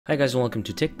Hi guys and welcome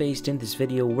to TechBased. In this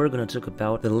video we're going to talk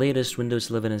about the latest Windows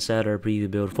 11 Insider preview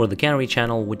build for the Canary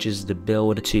channel, which is the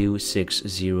build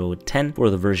 26010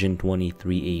 for the version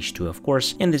 23H2 of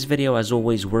course. In this video, as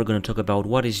always, we're going to talk about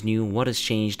what is new, what has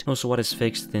changed, also what is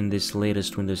fixed in this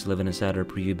latest Windows 11 Insider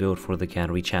preview build for the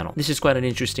Canary channel. This is quite an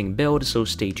interesting build, so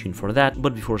stay tuned for that.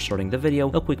 But before starting the video,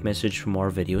 a quick message from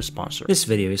our video sponsor. This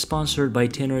video is sponsored by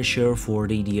Canary for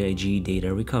the DIG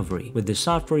data recovery. With this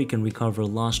software you can recover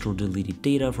lost or deleted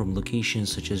data from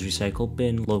locations such as recycle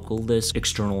bin, local disk,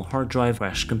 external hard drive,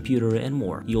 crash computer, and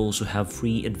more. You also have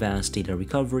free advanced data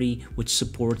recovery, which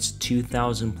supports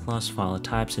 2,000 plus file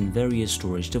types and various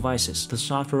storage devices. The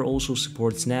software also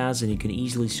supports NAS, and you can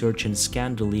easily search and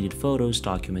scan deleted photos,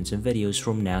 documents, and videos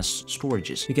from NAS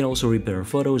storages. You can also repair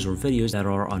photos or videos that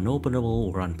are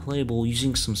unopenable or unplayable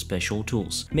using some special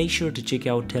tools. Make sure to check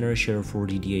out Canary for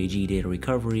the DIG data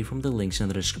recovery from the links in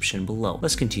the description below.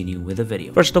 Let's continue with the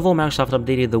video. First of all, Microsoft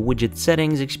updated the Widgets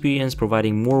Settings experience,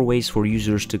 providing more ways for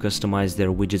users to customize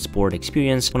their widgets board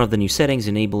experience. One of the new settings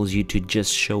enables you to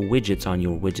just show widgets on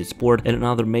your widgets board, and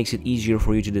another makes it easier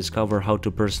for you to discover how to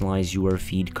personalize your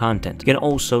feed content. You can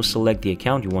also select the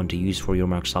account you want to use for your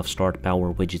Microsoft Start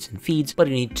Power widgets and feeds, but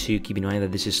you need to keep in mind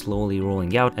that this is slowly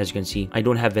rolling out. As you can see, I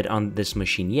don't have it on this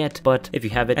machine yet, but if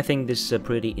you have it, I think this is a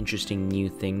pretty interesting new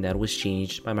thing that was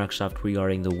changed by Microsoft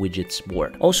regarding the widgets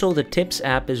board. Also, the Tips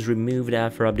app is removed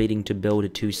after updating to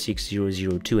build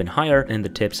 26002 and higher, and the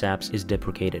Tips apps is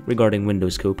deprecated. Regarding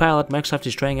Windows Copilot, Microsoft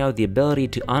is trying out the ability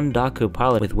to undock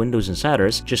Copilot with Windows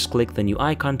Insiders. Just click the new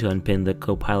icon to unpin the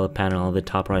Copilot panel at the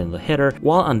top right of the header.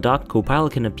 While undocked,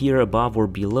 Copilot can appear above or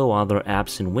below other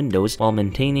apps in Windows while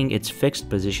maintaining its fixed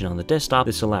position on the desktop.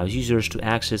 This allows users to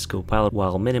access Copilot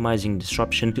while minimizing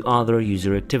disruption to other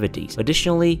user activities.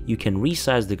 Additionally, you can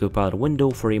resize the Copilot window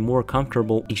for a more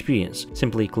comfortable experience.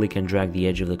 Simply click and drag the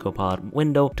edge of the Copilot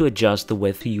window to adjust the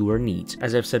width to your needs.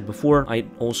 As I've said before, I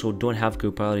also don't have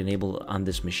Copilot enabled on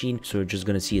this machine, so you're just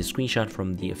going to see a screenshot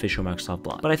from the official Microsoft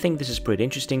blog. But I think this is pretty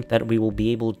interesting that we will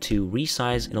be able to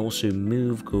resize and also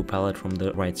move Copilot from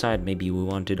the right side. Maybe we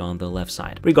want it on the left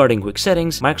side. Regarding quick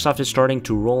settings, Microsoft is starting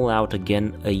to roll out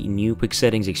again a new quick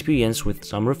settings experience with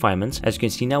some refinements. As you can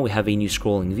see now, we have a new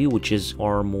scrolling view, which is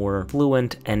far more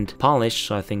fluent and polished,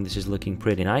 so I think this is looking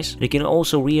pretty nice. You can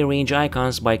also rearrange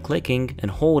icons by clicking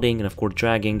and holding and of course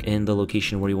dragging in the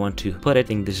location where you want to put it. I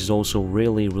think this is also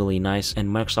really nice, and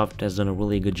Microsoft has done a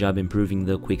really good job improving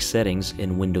the quick settings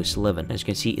in Windows 11. As you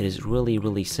can see, it is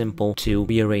really simple to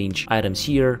rearrange items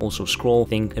here, also scroll. I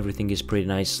think everything is pretty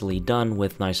nicely done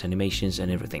with nice animations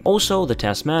and everything. Also, the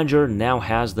task manager now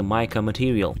has the Mica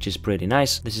material, which is pretty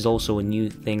nice. This is also a new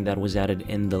thing that was added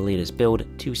in the latest build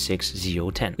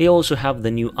 26010. They also have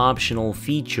the new optional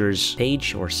features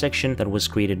page or section that was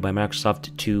created by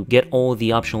Microsoft to get all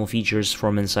the optional features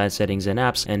from inside settings and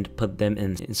apps and put them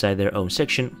inside their own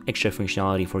section. Extra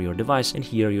functionality for your device, and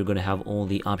here you're going to have all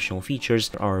the optional features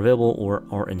that are available or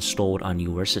are installed on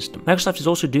your system. Microsoft is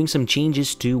also doing some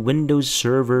changes to Windows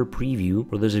Server Preview.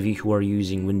 For those of you who are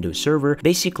using Windows Server,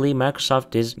 basically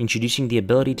Microsoft is introducing the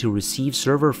ability to receive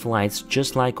server flights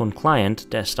just like on client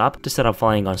desktop. To set up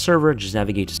flying on server, just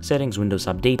navigate to Settings, Windows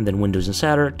Update, and then Windows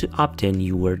Insider to opt in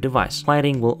your device.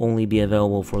 Flighting will only be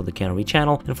available for the Canary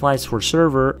channel, and flights for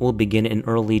server will begin in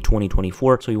early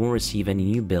 2024, so you won't receive any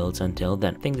new builds until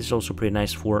then. I think this is also pretty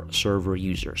nice for server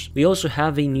users. We also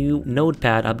have a new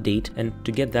Notepad update, and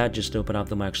to get that, just open up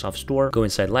the Microsoft Store, go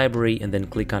inside Library, and then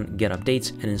click on Get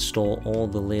Updates and install all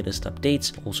the latest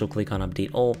updates. Also click on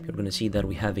Update All. You're going to see that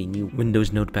we have a new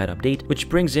Windows Notepad update, which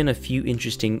brings in a few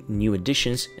interesting new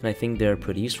additions, and I think they're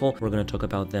pretty useful. We're going to talk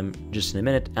about them just in a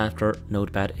minute after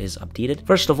Notepad is updated.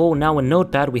 First of all, now in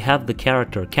Notepad we have the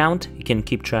character count. You can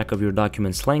keep track of your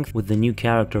document's length with the new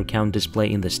character count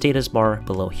display in the status bar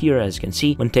below here. As you can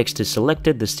see, when text is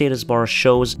selected, the status bar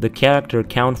shows the character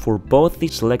count for both the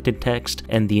selected text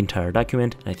and the entire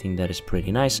document. I think that is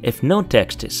pretty nice. If no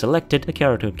text is selected, the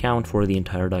character count for the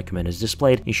entire document is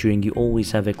displayed, ensuring you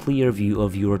always have a clear view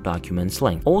of your document's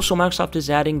length. Also, Microsoft is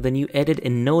adding the new Edit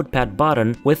in Notepad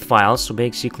button with files, so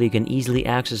basically you can easily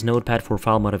access Notepad for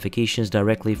file modifications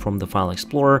directly from the File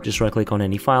Explorer. Just right click on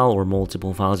any file or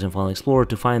multiple files in File Explorer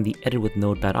to find the Edit with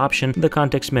Notepad option in the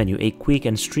context menu, a quick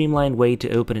and streamlined way to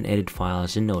open and edit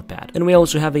files in Notepad. And we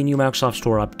also have a new Microsoft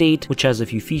Store update, which has a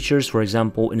few features. For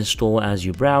example, install as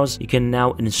you browse. You can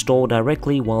now install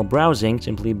directly while browsing.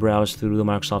 Simply browse through the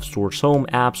Microsoft Store's home,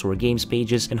 apps, or games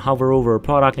pages and hover over a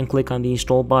product and click on the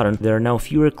install button. There are now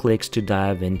fewer clicks to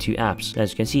dive into apps.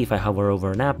 As you can see, if I hover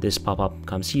over an app, this pop-up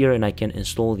comes here and I can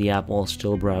install the app while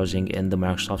still browsing in the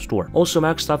Microsoft Store. Also,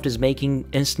 Microsoft is making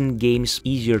instant games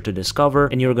easier to discover,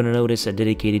 and you're going to notice a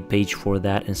dedicated page for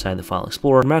that inside the File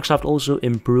Explorer. Microsoft also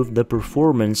improved the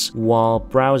performance while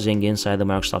browsing inside the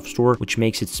Microsoft Store, which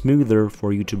makes it smoother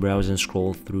for you to browse and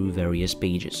scroll through various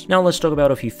pages. Now let's talk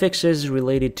about a few fixes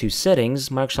related to settings.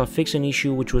 Microsoft fixed an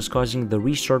issue which was causing the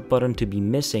restart button to be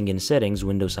missing in settings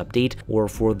Windows Update, or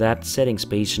for that settings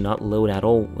page to not load at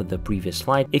all with the previous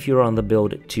flight. If you're on the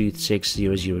build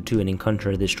 26002 and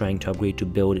encounter this trying to upgrade to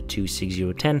build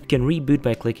 26010, you can reboot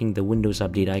by clicking the Windows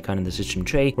Update icon in the system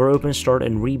tray, or open Start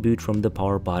and Reboot from the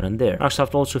power button there.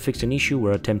 Microsoft also fixed an issue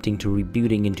where attempting to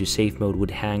rebooting into safe mode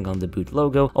would hang on the boot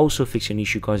logo. Also fixed an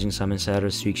issue causing some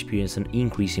insiders to experience an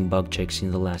increase in bug checks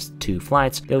in the last 2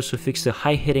 flights. They also fixed the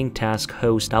high-hitting task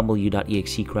host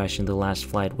w.exe crash in the last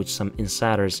flight, which some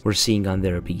insiders were seeing on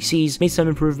their PCs. Made some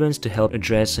improvements to help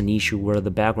address an issue where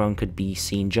the background could be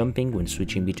seen jumping when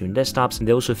switching between desktops. And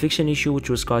they also fixed an issue which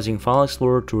was causing File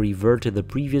Explorer to revert to the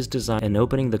previous design and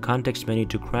opening the context menu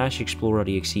to crash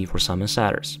Explorer.exe for some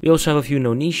insiders. We also have a few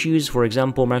known issues. For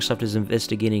example, Microsoft is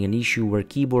investigating an issue where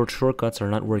keyboard shortcuts are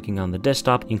not working on the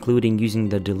desktop, including using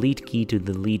the delete key to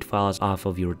delete files off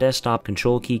of your desktop,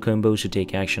 control key combos to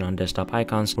take action on desktop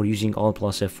icons, or using Alt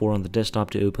plus F4 on the desktop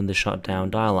to open the shutdown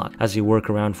dialog. As a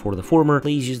workaround for the former,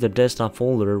 please use the desktop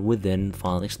folder within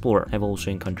File Explorer. I've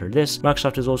also encountered this.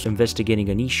 Microsoft is also investigating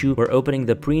an issue where opening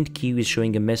the print queue is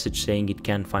showing a message saying it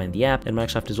can't find the app, and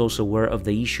Microsoft is also aware of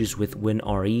the issues with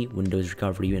WinRE, Windows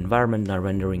Recovery Environment, not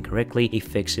rendering correctly. A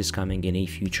fix is coming in a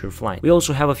future flight. We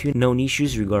also have a few known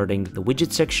issues regarding the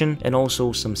widget section and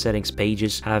also some settings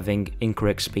pages having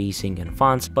incorrect spacing and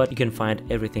fonts, but you can find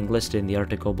everything listed in the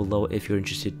article below if you're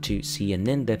interested to see an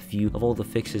in-depth view of all the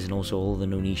fixes and also all the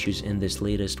known issues in this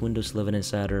latest Windows 11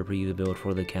 Insider preview build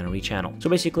for the Canary channel. So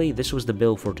basically, this was the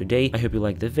build for today. I hope you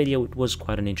liked the video. It was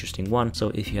quite an interesting one, so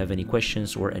if you have any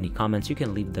questions or any comments, you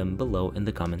can leave them below in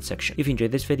the comment section. If you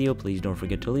enjoyed this video, please don't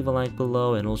forget to leave a like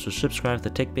below and also subscribe to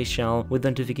the TechBased channel with the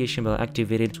notification bell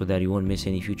activated so that you won't miss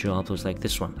any future uploads like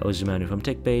this one. I was Emmanuel from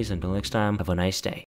TechBased. Until next time, have a nice day.